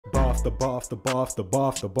the bar, off the bar, off the bar,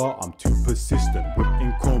 off the bar. I'm too persistent,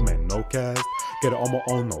 whipping chrome and no cast. Get it on my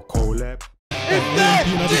own, no collab. It's that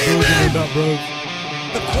demon!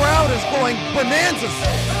 The crowd is going bananas.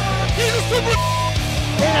 He's a super.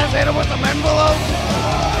 He just hit him with some envelope.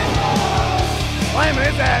 Slam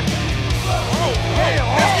his ass. Oh, hey,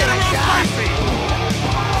 let's get him spicy.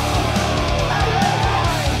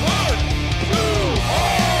 1, 2,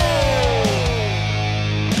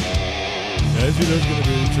 This video's gonna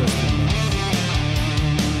be interesting, man.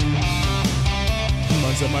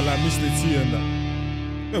 Man said, man, like Mr. T and that.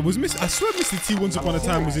 Yeah, I swear Mr. T once upon a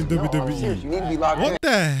time was in WWE. You need to be locked in. What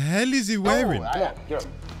the hell is he wearing?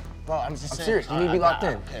 Bro, I'm just serious. You need to be locked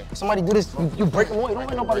in. If somebody do this, you break them away. Don't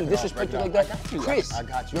let nobody disrespect you like that. Chris, I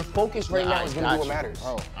got you. Your focus right now is gonna do what matters.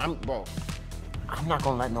 Bro, I'm not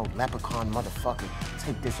gonna let no leprechaun motherfucker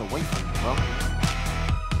take this away from me, bro.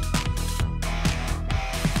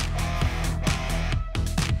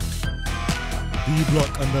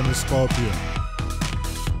 D-block and then a scorpion.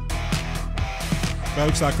 That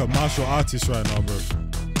looks like a martial artist right now, bro.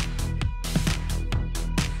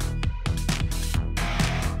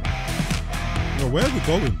 Yo, where are we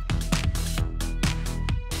going?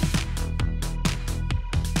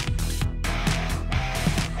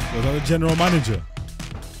 Was that the general manager?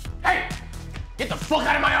 Hey! Get the fuck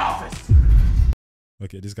out of my office!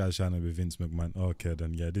 Okay, this guy's trying to be Vince McMahon. Okay,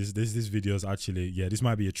 then yeah, this video is actually, yeah, this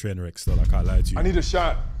might be a train wreck still. I can't lie to you. I need a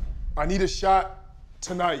shot. I need a shot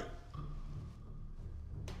tonight.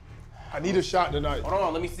 I need a shot tonight. Hold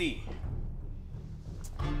on, let me see.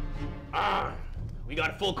 We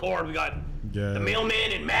got a full cord. We got the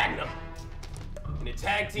Mailman and Magnum. In a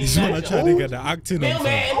tag team this match. This is when I try to get the acting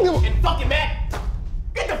Mailman and fucking Matt.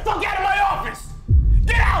 Get the fuck out of my office!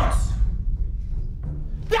 Get out!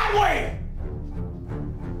 That way!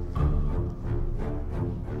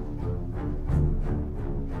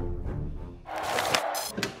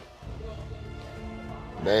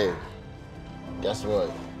 Babe, guess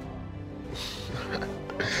what?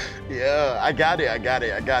 Yeah, I got it. I got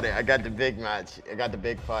the big match. I got the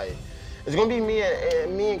big fight. It's gonna be me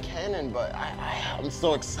and Cannon, but I'm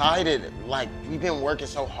so excited. Like, we've been working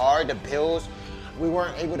so hard, the bills, we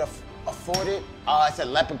weren't able to afford it. It's a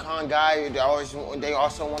leprechaun guy they also want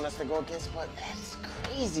us to go against, but that's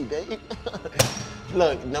crazy, babe.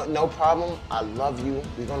 Look, no problem. I love you.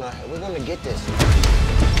 We're gonna get this.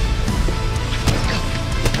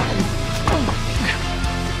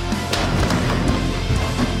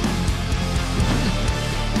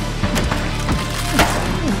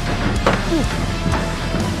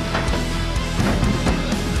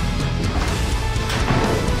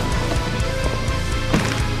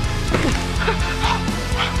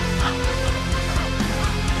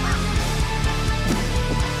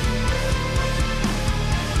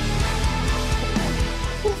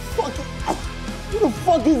 Who the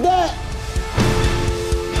fuck is that?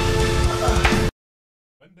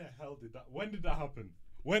 When the hell did that? When did that happen?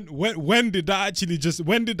 When did that actually just?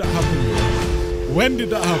 When did that happen? When did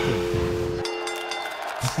that happen?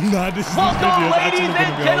 Nah, Welcome, ladies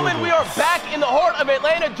and gentlemen. We are back in the heart of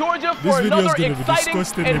Atlanta, Georgia for another exciting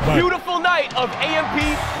and beautiful night of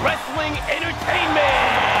AMP Wrestling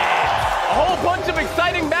Entertainment. A whole bunch of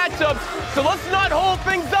exciting matchups, so let's not hold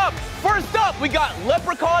things up. First up, we got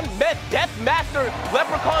Leprechaun Death Master,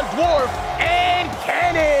 Leprechaun Dwarf, and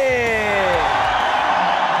Cannon.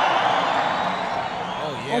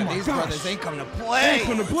 Oh yeah, these brothers ain't coming to play.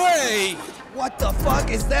 What the fuck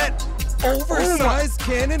is that? Oversized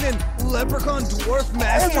Cannon and Leprechaun Dwarf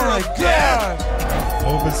Master. Oh my god!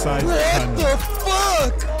 Oversized Cannon. What the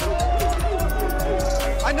fuck?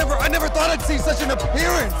 I never thought I'd see such an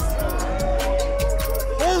appearance.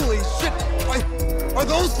 Holy shit! Are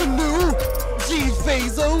those the new Jeff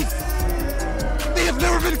Bezos? They have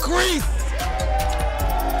never been creased.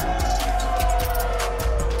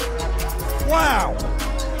 Wow!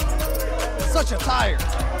 Such a tire.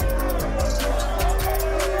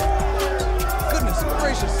 Goodness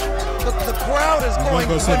gracious! The crowd is going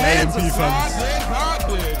bananas.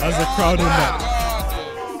 As the crowd in that.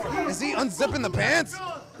 Is he unzipping the pants?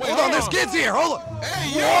 Hold on, there's kids here. Hold on.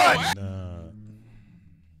 Hey, what?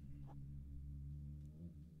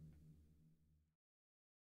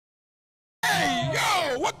 Hey,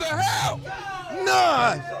 yo! What the hell?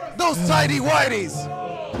 Nah! Those tidy whities!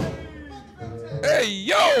 Hey,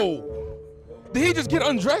 yo! Did he just get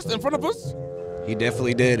undressed in front of us? He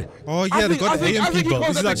definitely did. Oh yeah, they got the AMP belt.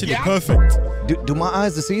 This is actually perfect. Do my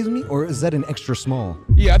eyes deceive me, or is that an extra small?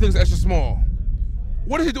 Yeah, I think it's extra small.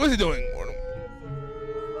 What is he doing? What is he doing?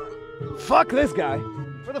 Fuck this guy.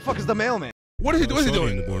 Where the fuck is the mailman? What is he doing? What is he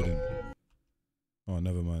doing? In the building. Oh,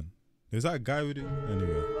 never mind. Is that a guy with it?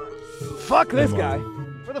 Anyway. Fuck this guy.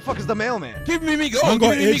 Where the fuck is the mailman? Give me Man gold.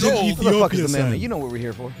 got Give me Agent gold. Where the fuck is Ethiopia the mailman? sign. You know what we're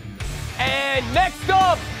here for. And next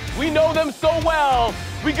up, we know them so well.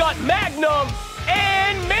 We got Magnum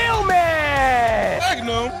and Mailman.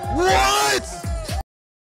 Magnum. What?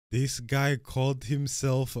 This guy called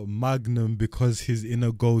himself Magnum because his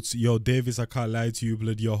inner goats. Yo, Davis, I can't lie to you,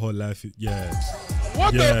 blood. Your whole life, yeah.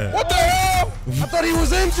 What Yeah. the? What the hell? I thought he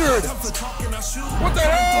was injured. What the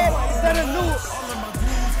hell? Is that a new?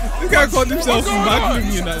 This guy called himself going Magnum,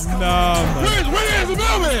 on? you know? Nah, man. Where is the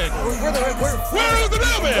mailman? Where is the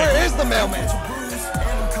mailman? Where is the mailman?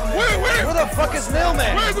 Where the fuck is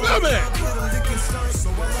mailman? Where's the mailman?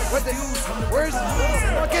 Where the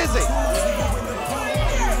fuck is he?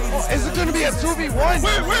 Is it gonna be a 2v1?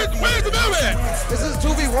 Where's the mailman? Is this a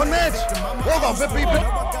 2v1 match? Hold on, beep.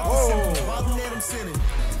 Whoa.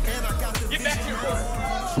 Get back to your corner.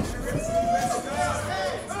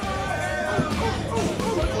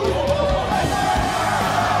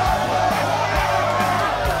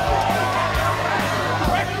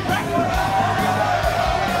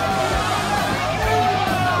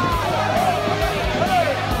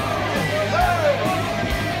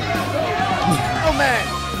 Oh man.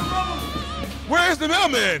 Where's the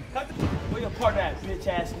mailman? Where your partner at, bitch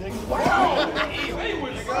ass nigga? Where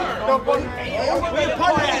Your partner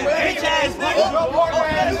at, bitch ass nigga.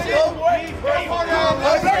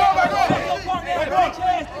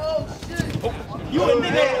 You a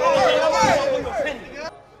nigga.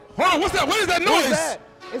 Hold on, what's that? What is that noise?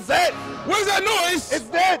 Is that? What is that noise? Is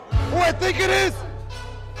that who I think it is?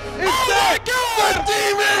 It's Oh that my God! the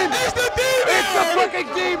demon! It's the demon! It's the fucking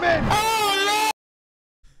demon! Oh Lord!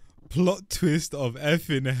 Plot twist of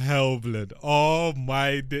effing hell, blood. Oh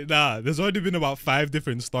my, nah. There's already been about 5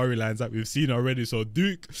 different storylines that we've seen already. So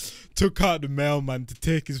Duke took out the mailman to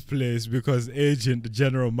take his place because Agent, the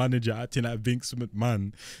general manager acting like Vince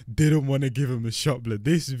McMahon, didn't want to give him a shot, blood.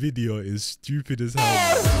 This video is stupid as hell,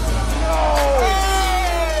 man.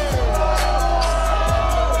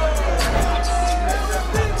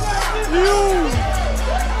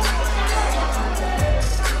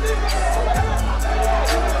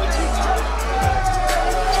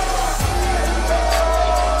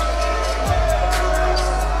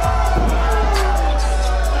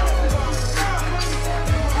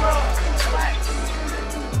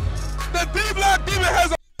 The D-Block demon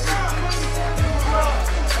has a...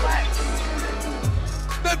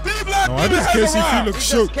 The D-Block Why demon does has KCP arrived. look He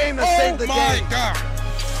shook? just came to save the Oh my game. God!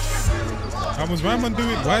 How was my man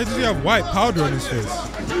doing? Why does he have white powder on his face?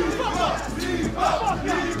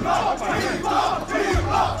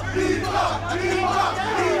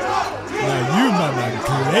 Nah, you man are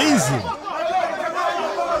glazing.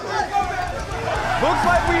 Looks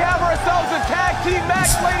like we have ourselves a tag team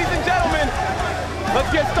match, ladies and gentlemen.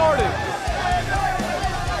 Let's get started.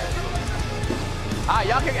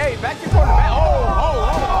 Y'all can, hey, back to your corner, man.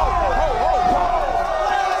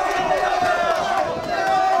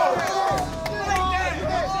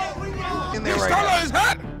 In there He right stole now. his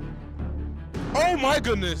hat? Oh my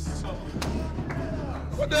goodness.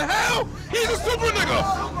 What the hell? He's a super nigga.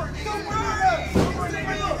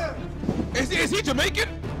 Is he Jamaican?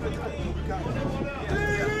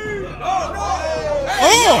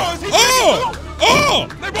 Oh,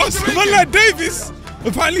 They both someone Jamaican. like Davis.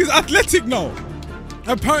 Apparently he's athletic now.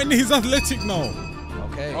 Apparently he's athletic now.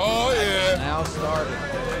 Okay. Oh yeah. Now started.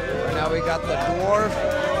 Right now we got the dwarf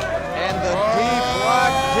and the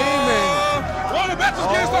D-Block demon. Well, the match is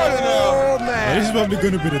getting started now. Oh Now, man. this is probably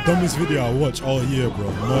going to be the dumbest video I watch all year, bro.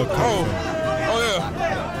 No cap, Oh man.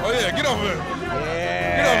 yeah. Get over here.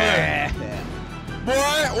 Yeah.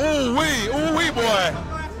 Boy, ooh wee, boy.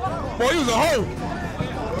 Boy, you was a hoe.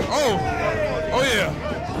 Oh yeah.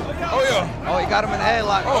 Oh, he got him in the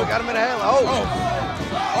headlock. Oh, he got him in the headlock. Oh,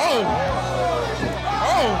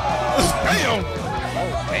 damn.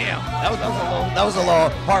 Damn. That was a little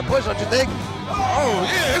hard push, don't you think? Oh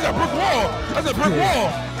yeah, it's a brick wall. That's a brick wall.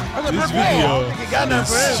 That's a This brick wall. video He got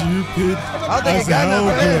nothing is for him. stupid I don't think he as got hell,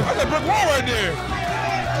 nothing for him. bro. That's a brick wall right there.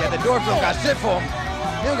 Yeah, the dwarf don't got shit for him.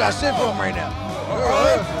 He don't got shit for him right now.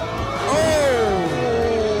 Oh.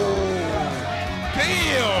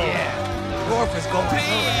 Damn. Yeah. Dwarf is going through it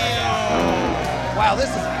right now. Wow, this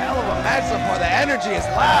is a hell of a match so far. The energy is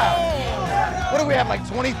loud. What do we have, like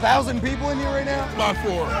 20,000 people in here right now? Block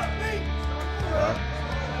 4.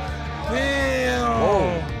 Damn.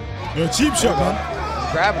 Whoa. Yo, cheap shot, man.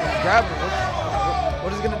 He's grabbing him.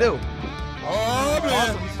 What is he gonna do? Oh man.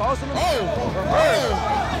 Awesome. He's tossing him. Yeah.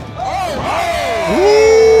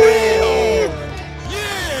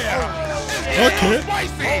 Okay.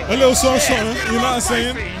 A little something, you know what I'm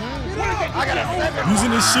saying? I got a 7.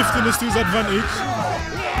 Using his shiftiness to his advantage.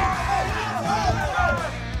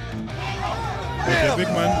 Alright,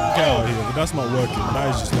 big man, get out of here. But that's not working.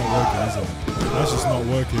 That is just not working, is it? That's just not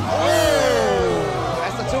working.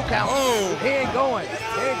 That's the 2 count. Oh. He ain't going. He ain't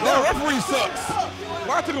That going. referee sucks.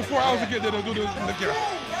 Why took him 4 hours to get there to do this?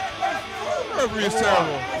 Referee is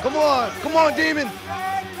terrible. Come on. Come on, Demon.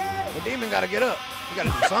 The Demon got to get up. He got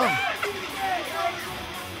to do something.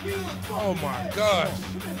 Oh my gosh.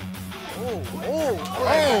 Oh.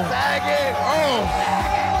 Tag it.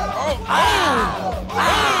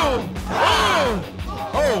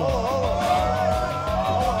 They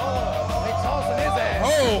tossing his ass.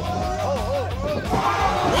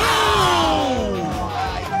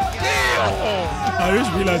 I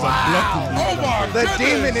just realized I'm blocking these. Oh my The goodness.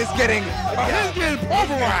 Demon is getting He's getting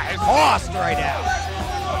pulverized. tossed right now.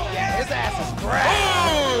 Yeah, his ass is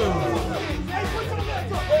cracked.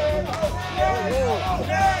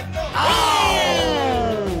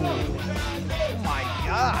 Oh my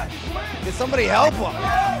gosh. Did somebody help him?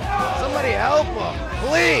 Somebody help him,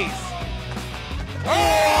 please.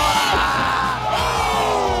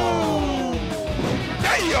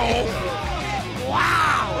 Damn.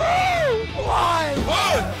 Wow.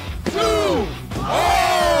 1, 2.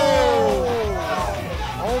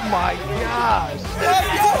 Oh my gosh.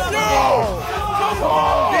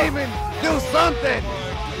 Oh, Demon, do something.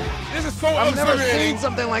 This is so I've never unsettling. seen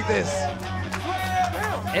something like this.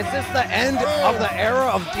 Is this the end of the era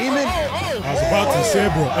of Demon? I was about to say,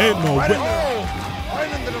 bro, ain't no way. Right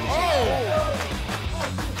into them.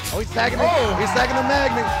 Oh, he's tagging him. He's tagging him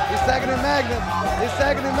Magnum. He's tagging him Magnum. He's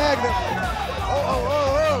tagging him Magnum. Oh.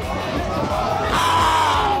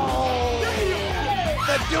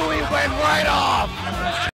 The Dewey went right off.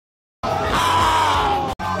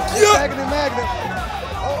 He's tagging him Magnum.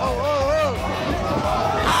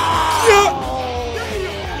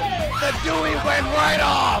 The Dewey went right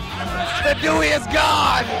off. The Dewey is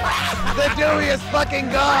gone. The Dewey is fucking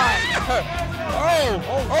gone.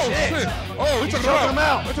 Shit. Oh, he took choking him him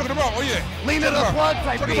out. He took him out. Oh yeah. Lean to the plug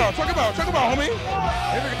type Check beat. him out. Check him out, homie.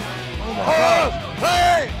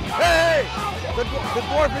 Hey! The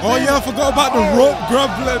dwarf is Oh in. yeah, I forgot about the rope grab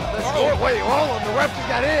blend. Wait, hold on. The ref just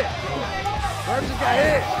got hit. Yeah.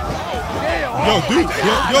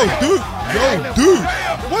 Yo, dude.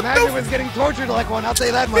 What Magnum the is getting tortured like one, I'll tell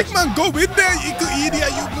you that much. big man, go in there, you idiot.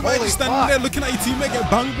 You might Holy be standing fuck. there looking at your teammate get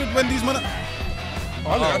banged with when these men are...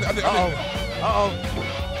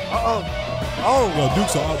 Yo,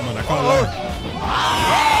 Duke's are up, man. I can't lie.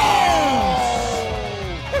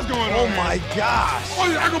 What's going on? Oh my gosh. Oh,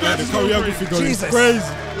 yeah, I go Yeah, back the to choreography going Jesus.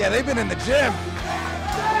 crazy. Yeah, they've been in the gym.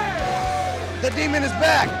 The Demon is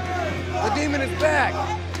back. Got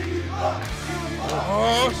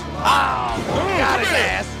his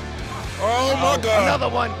ass. Oh my God. Another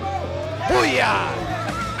one. Booyah.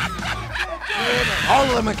 All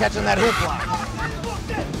of them are catching that hoopla.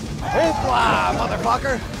 Hoopla,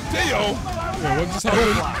 motherfucker. Theo. Yeah, what just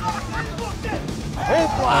happened?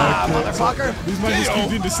 Hoopla, motherfucker. These men just keep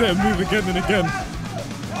doing the same move again and again.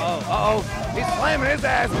 Uh-oh. He's slamming his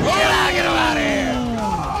ass. Get him out of here.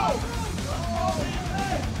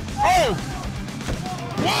 Oh.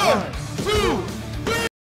 1, 2.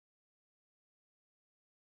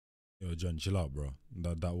 Yo, John, chill out, bro.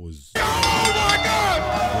 That was... Oh my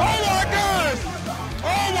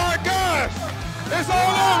God. It's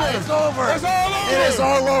all over. It's over. It is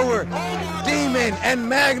all over. Demon and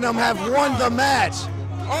Magnum have won the match.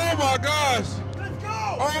 Oh my gosh.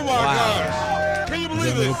 Can you Is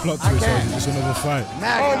believe there it? another plot twist or is it just another fight?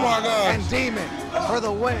 Magnum Oh my gosh. and Demon for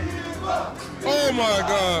the win. Oh my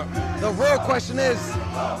God. The real question is,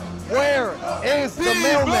 where is the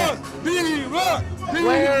mailman?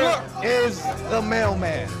 Where is the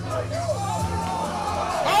mailman?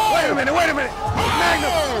 Wait a minute.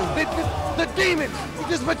 Magnum, the Demon, he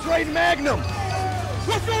just betrayed Magnum.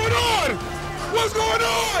 What's going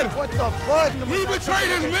on? What the fuck? He betrayed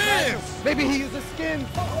his man. Maybe he used his skin.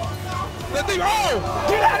 The thing. Oh.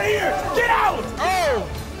 Get out of here! Get out! Oh.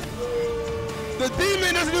 The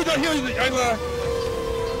Demon doesn't do that. He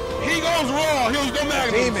goes raw. He goes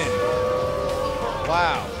Magnum. Demon.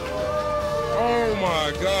 Wow. Oh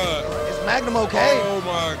my God. Is Magnum okay? Oh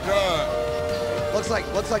my God. Looks like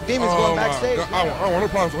Demon's going backstage. I want no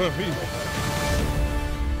problems with him.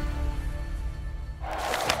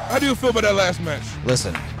 How do you feel about that last match?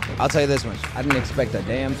 Listen, I'll tell you this much. I didn't expect a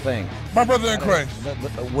damn thing. My brother in Christ.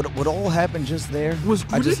 What all happened just there Was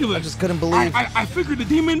ridiculous. I just couldn't believe. I figured the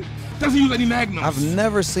Demon doesn't use any magnums. I've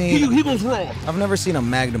never seen. He goes raw. I've never seen a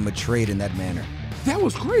Magnum betrayed in that manner. That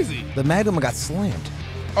was crazy. The Magnum got slammed.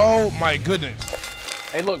 Oh my goodness.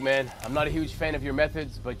 Hey, look, man, I'm not a huge fan of your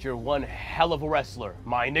methods, but you're one hell of a wrestler,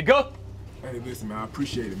 my nigga. Hey, listen, man, I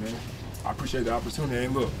appreciate it, man. I appreciate the opportunity.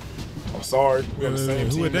 And look, I'm sorry. We're on the same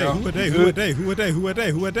team now. Who are they?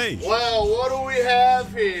 Well, what do we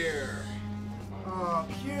have here? Oh,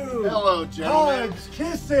 cute. Hello, gentlemen. Hugs,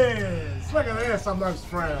 kisses. Look at this. I'm Doug's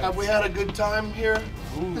friend. Have we had a good time here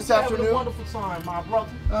this That was a afternoon? wonderful time, my brother.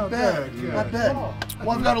 Oh, good. I bet. Well,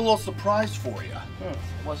 I've got a little surprise for you.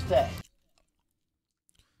 What's that?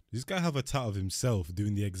 This guy have a tat of himself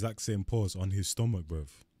doing the exact same pose on his stomach, bruv.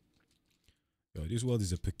 Yo, this world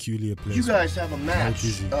is a peculiar place. You guys have a match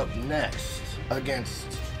busy. up next against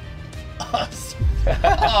us.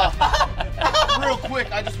 Real quick,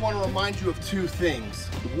 I just want to remind you of two things.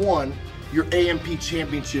 One, your AMP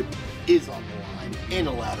championship is on the line in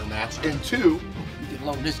a ladder match. And two, You can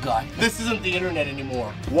load this guy. this isn't the internet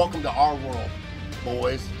anymore. Welcome to our world,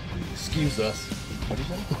 boys. Excuse us.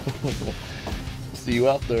 See you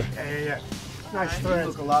out there. Yeah. Nice friend. You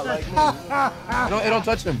look a lot like me. Hey, don't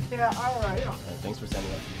touch him. Yeah, all right. Thanks for sending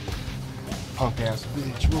us. Punk ass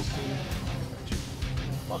bitch. We'll see.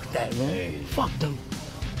 Fuck that, man. Fuck them.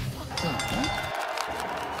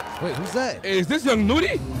 Wait, who's that? Hey, is this young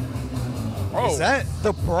Nudie? Oh. Is that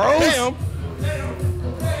the bros? Damn.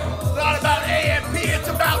 It's not about AMP, it's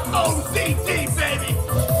about OCD, baby.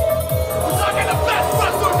 We're talking the best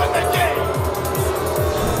wrestlers in the game.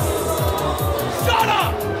 Shut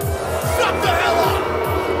up! Shut the hell up!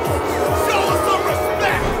 Show us some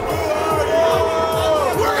respect!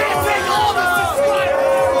 We're gonna take all the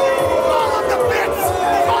subscribers, all of the bits,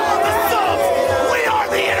 all of the subs. We are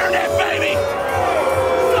the internet, baby!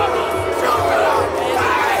 Shut up! Shut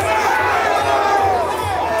up!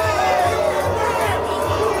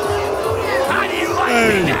 How do you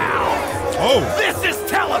like me now? Oh, This is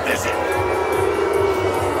television!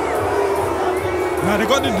 nah, they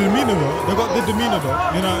got the demeanor though.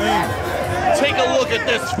 You know what I mean? Take a look at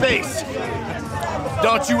this face.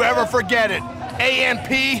 Don't you ever forget it.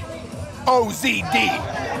 AMP, OZD.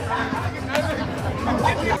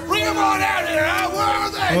 Bring them on out here, huh? Where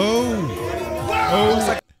are they?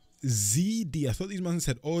 Oh, ZD. I thought these men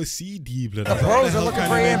said OCD, blood. The bros are looking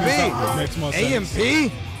for AMP. Makes more sense.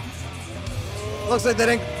 AMP? Looks like they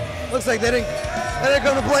didn't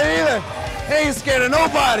come to play either. They ain't scared of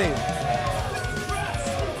nobody.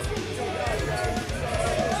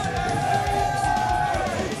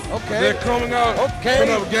 Okay. They're coming out. Okay.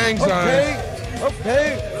 Putting up gang signs.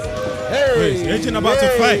 Okay. Hey. Wait, is Agent about to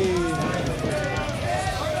fight?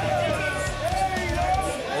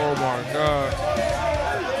 Oh my God.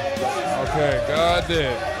 Okay, God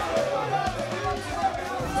damn.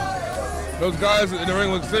 Those guys in the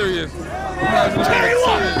ring look serious. Those guys in the ring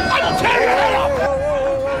look serious.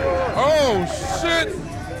 Oh shit!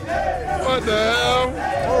 What the hell?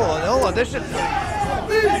 Hold on. This shit.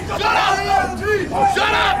 Shut up!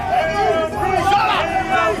 Shut up! Shut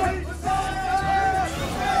up!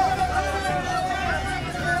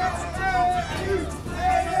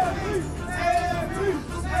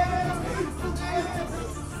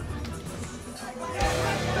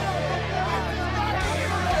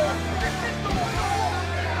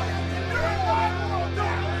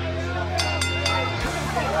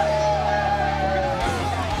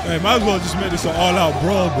 Hey, might as well just make this an all-out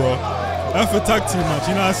brawl, bro. That's a tag team match,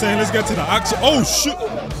 you know what I'm saying? Let's get to the action. Oh, shit!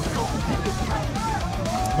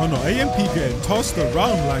 Oh, no, AMP getting tossed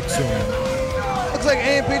around like so. Looks like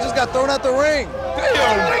AMP just got thrown out the ring. You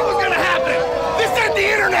didn't think was gonna happen. This ain't the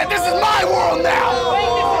internet. This is my world now.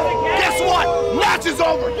 Guess what? Match is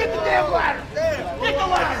over. Get the damn ladder. Get the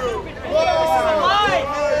ladder.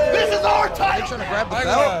 This is our time. Trying to grab the My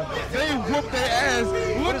belt. God. They whooped their ass.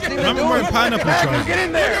 Look at Steven them. I'm wearing pineapple Magnum, trousers. get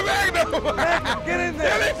in there. Magnum. Get in Yeah,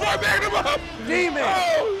 there. they fought Magnum up. Demon.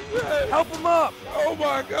 Oh, shit. Help him up. Oh,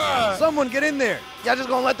 my God. Someone get in there. Y'all just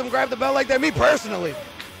gonna let them grab the belt like that? Me personally,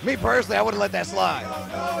 I wouldn't let that slide.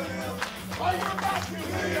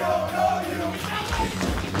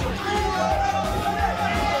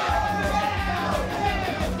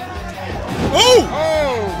 Oh!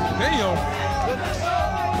 Oh, damn.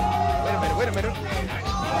 Wait a minute.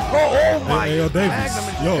 Oh my. Hey, yo, Davis. Magnum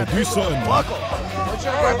is Yo, just do got something, man. buckle. We're trying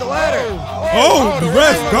to grab the ladder. Oh, the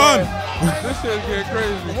ref gone. This shit's getting The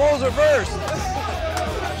crazy. roles reversed.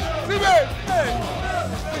 See, man.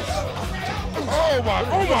 Oh, my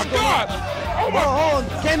God. Oh, my. Hold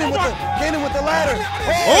on. Cannon with the ladder.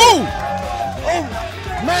 Oh! Oh,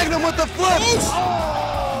 Magnum with the flip.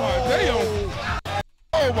 Oh, damn.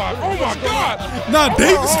 Oh, my God. Nah,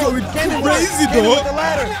 Davis going Cannon crazy, with the dog.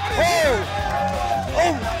 ladder.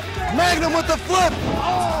 Oh, Magnum with the flip.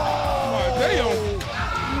 Oh,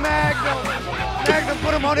 damn. Magnum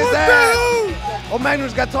put him on his What the ass. hell? Oh,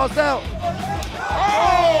 Magnum's got tossed out.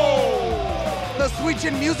 Oh. The sweet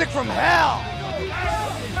chin music from hell.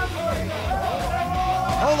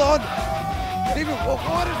 Hold on. Even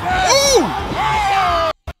what is that? Oh!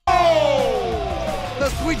 The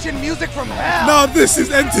switching music from hell. Now this is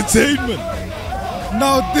entertainment.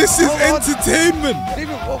 Now this is entertainment.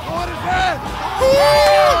 Even what is that?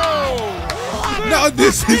 Now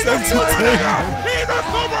this is entertainment. He's a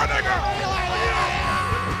super nigga.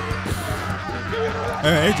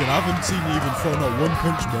 Hey, Adrian, I haven't seen you even throw out one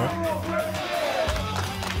punch, bro.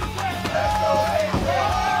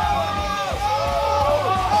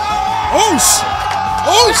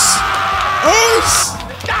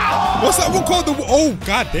 What's that one called? Oh,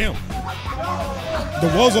 goddamn. The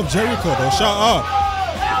Walls of Jericho, though. Shout out.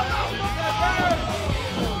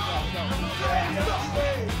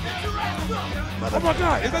 Oh my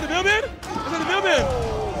God, is that the mailman? Is that the mailman?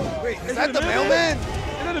 Wait, is that the mailman? Is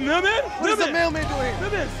that the mailman? What is the mailman doing?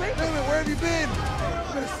 Mailman, where have you been?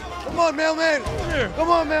 Come on, mailman. here. Come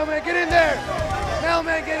on, mailman, get in there.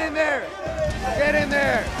 Mailman, get in there. Get in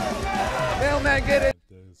there. Mailman, get in.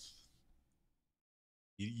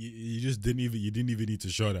 You just didn't even need to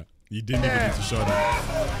show that. You didn't even need to show that.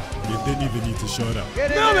 You didn't even need to show that.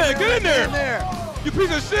 Get in Mailman, there. get in there. Get in there. You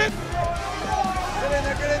piece of shit. Get in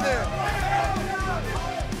there. Get in there.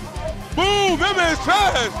 Boom, mailman's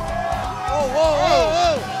trash. Whoa, whoa,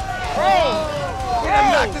 whoa, whoa. Get him,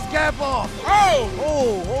 knock this cap off. Oh,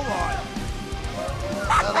 Hold on.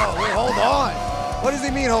 No, wait, hold on. What does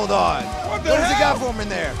he mean, hold on? What the What does he hell? got for him in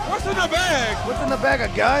there? what's in the bag? What's in the bag? A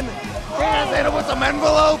gun? Can't I say it with some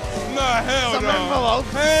envelopes? Nah, hell Some no.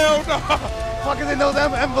 envelopes? Hell no. Fuck is in those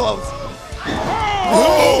envelopes?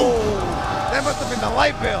 Oh. That must have been the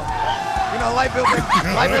light bill. You know, light bill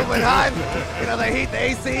went high. You know, they heat the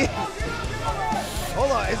AC.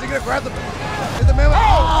 Hold on, is he gonna grab the? Is the mailman?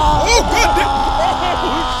 Oh, goddamn!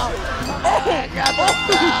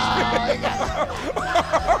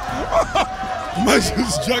 Man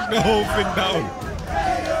just struck the whole thing down.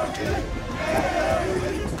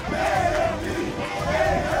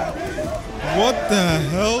 What the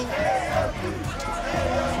hell?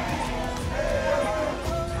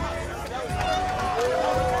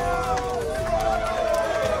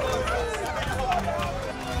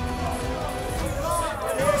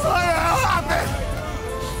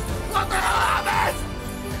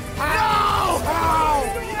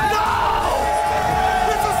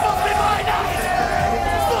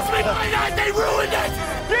 They ruined it!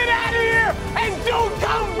 Get out of here and don't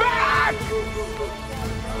come back!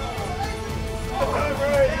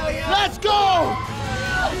 Let's go!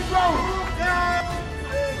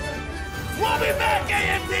 We'll be back,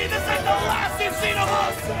 AMP. This ain't the last you've seen of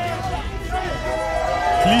us!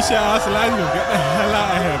 Cliche ass language. Get the hell out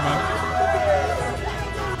of here, man.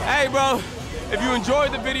 Hey, bro, if you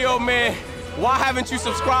enjoyed the video, man, why haven't you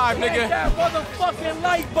subscribed, nigga? That motherfucking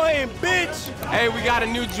like button, bitch. Hey, we got a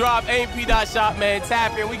new drop, AMP.shop, man.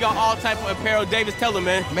 Tap in. We got all type of apparel. Davis, tell them,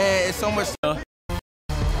 man. Man, it's so much stuff.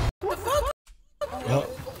 What the fuck? Oh.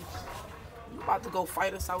 You about to go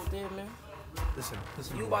fight us out there, man? Listen.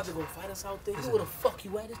 You about to go fight us out there? You where the fuck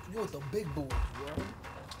you at? You with the big boys, bro.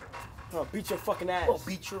 I'll beat your fucking ass. I'll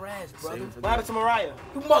beat your ass, brother. What happened to Mariah?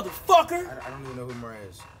 You motherfucker. I don't even know who Mariah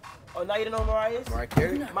is. Oh, now you don't know who Mariah is? Mariah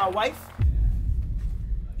Carey? My wife?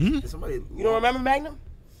 Somebody. You don't remember Magnum?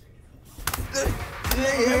 Okay.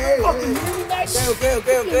 You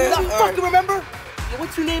fucking remember? Yeah,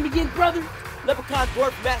 what's your name again, brother? Leprechaun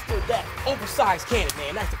Dwarf Master of Death. Oversized cannon,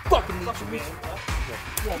 man. Nice to fucking meet you, man.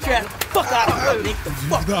 Get your ass the fuck out of here, Nick. The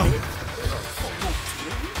fuck No.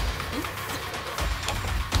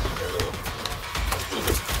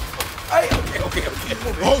 Okay.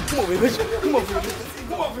 Come over here, bitch. Come over here, bitch.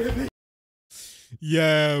 Come over here, bitch.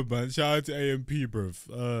 Yeah, man. Shout out to AMP, bruv.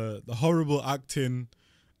 The horrible acting,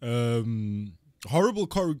 horrible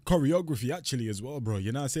choreography actually as well, bro.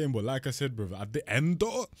 You know what I'm saying? But like I said, bruv, at the end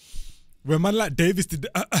though, when man like Davis did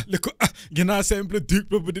the little, you know what I'm saying, bro, Duke,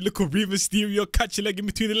 bro, with the little Reva Stereo catch your leg in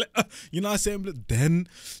between the leg, you know what I'm saying, bro,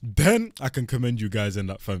 then I can commend you guys in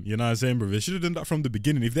that, fam. You know what I'm saying, bro? They should have done that from the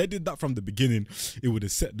beginning. If they did that from the beginning, it would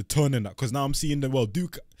have set the tone in that. Because now I'm seeing that, well,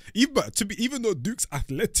 Duke, even though Duke's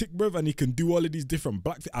athletic, bro, and he can do all of these different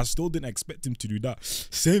black things, I still didn't expect him to do that.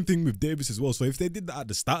 Same thing with Davis as well. So if they did that at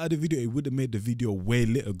the start of the video, it would have made the video way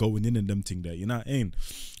later going in and them thing there. You know what I mean?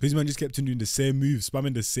 This man just kept on doing the same move,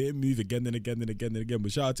 spamming the same move again and again and again and again.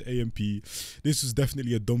 But shout out to AMP. This was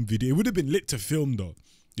definitely a dumb video. It would have been lit to film though.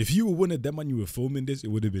 If you were one of them and you were filming this, it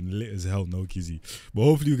would have been lit as hell, no kizzy. But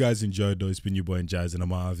hopefully you guys enjoyed though. It's been your boy Njies and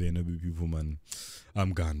I'm out here and people, man.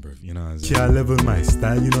 I'm gone, bro. You know what I'm saying? Yeah, level my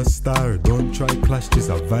style, you know, star. Don't try clash, this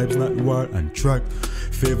a vibes, not war and track.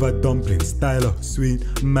 Favorite dumpling, styler,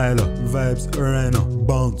 sweet, Milo, vibes, rhino,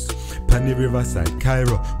 bounce. Panny Riverside,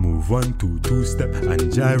 Cairo. Move 1, 2, 2-step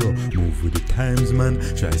and gyro. Move with the times, man.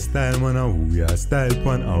 Try style, man. Who we are style,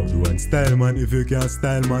 pan. Outdo and style, man. If you can't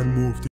style, man, move to